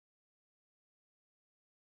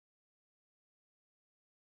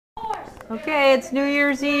Okay, it's New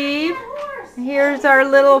Year's Eve. Here's our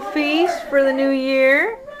little feast for the new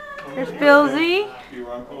year. There's Philzy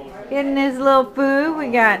getting his little food. We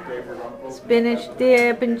got spinach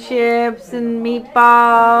dip and chips and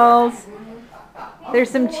meatballs. There's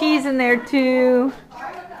some cheese in there too.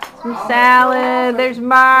 Some salad. There's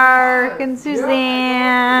Mark and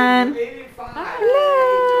Suzanne.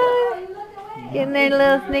 Hello. Getting their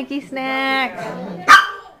little sneaky snacks.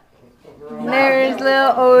 And there's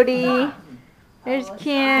little Odie. There's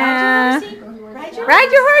Kim. Ride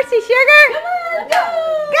your horsey, sugar.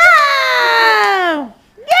 Go!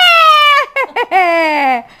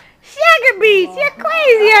 Yeah! Sugar beats, you're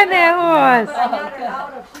crazy on that horse.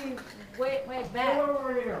 Wait back.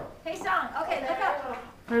 Hey, son. Okay, look up.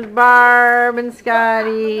 There's Barb and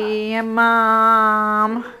Scotty and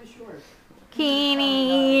Mom.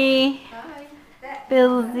 Keeney.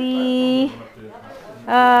 Philzy.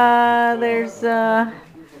 There's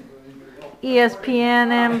ESPN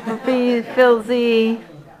and Philzy.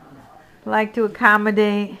 Like to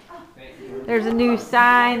accommodate. There's a new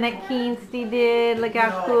sign that Keensty did. Look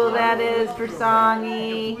how cool that is for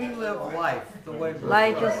Songy. We live life the way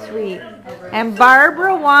Life is sweet. And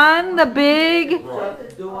Barbara won the big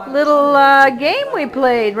little game we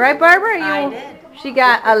played, right, Barbara? I did. She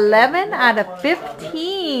got 11 out of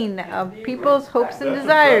 15 of people's hopes and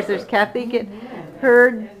desires. There's Kathy getting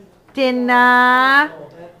her dinner.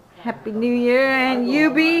 Happy New Year. And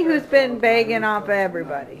Yubi, who's been begging off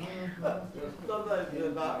everybody.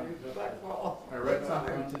 I read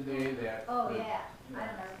something today that Oh, yeah.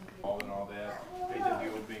 all in all that they did the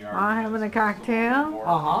opening All argument. having a cocktail.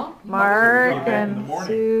 Uh-huh. Mark Came back in the and morning,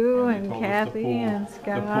 Sue and and they told us Kathy and the pool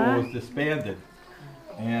Scott. was disbanded,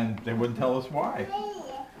 and they wouldn't tell us why.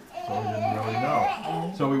 So we didn't really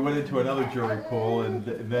know. So we went into another jury pool, and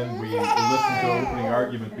then we listened to an opening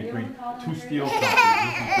argument between two steel companies.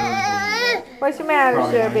 This is during the What's the matter,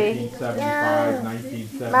 probably Shelby? 1975,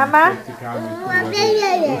 1976 Mama? economy.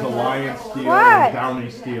 It was Alliance Steel What? and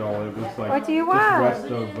Downey Steel. It was like What do you just want? west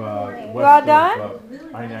of You all west done? of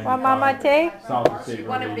I-95. Want Mama take? South of State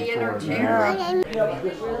Want to Road be in her 84. chair?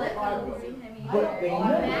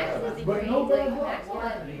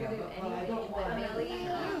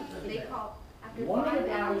 They call after 5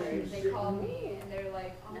 hours. They call me and they're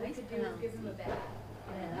like, all we could do is give him a bath.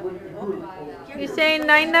 You saying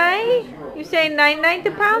night-night? You saying night-night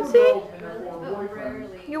to Pouncy?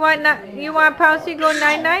 You want Pouncy to go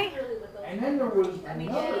night-night? And then there was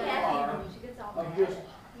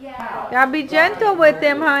Yeah. Gotta be gentle with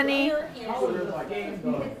him, honey. Kind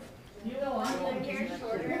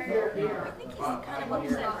of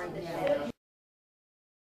upset.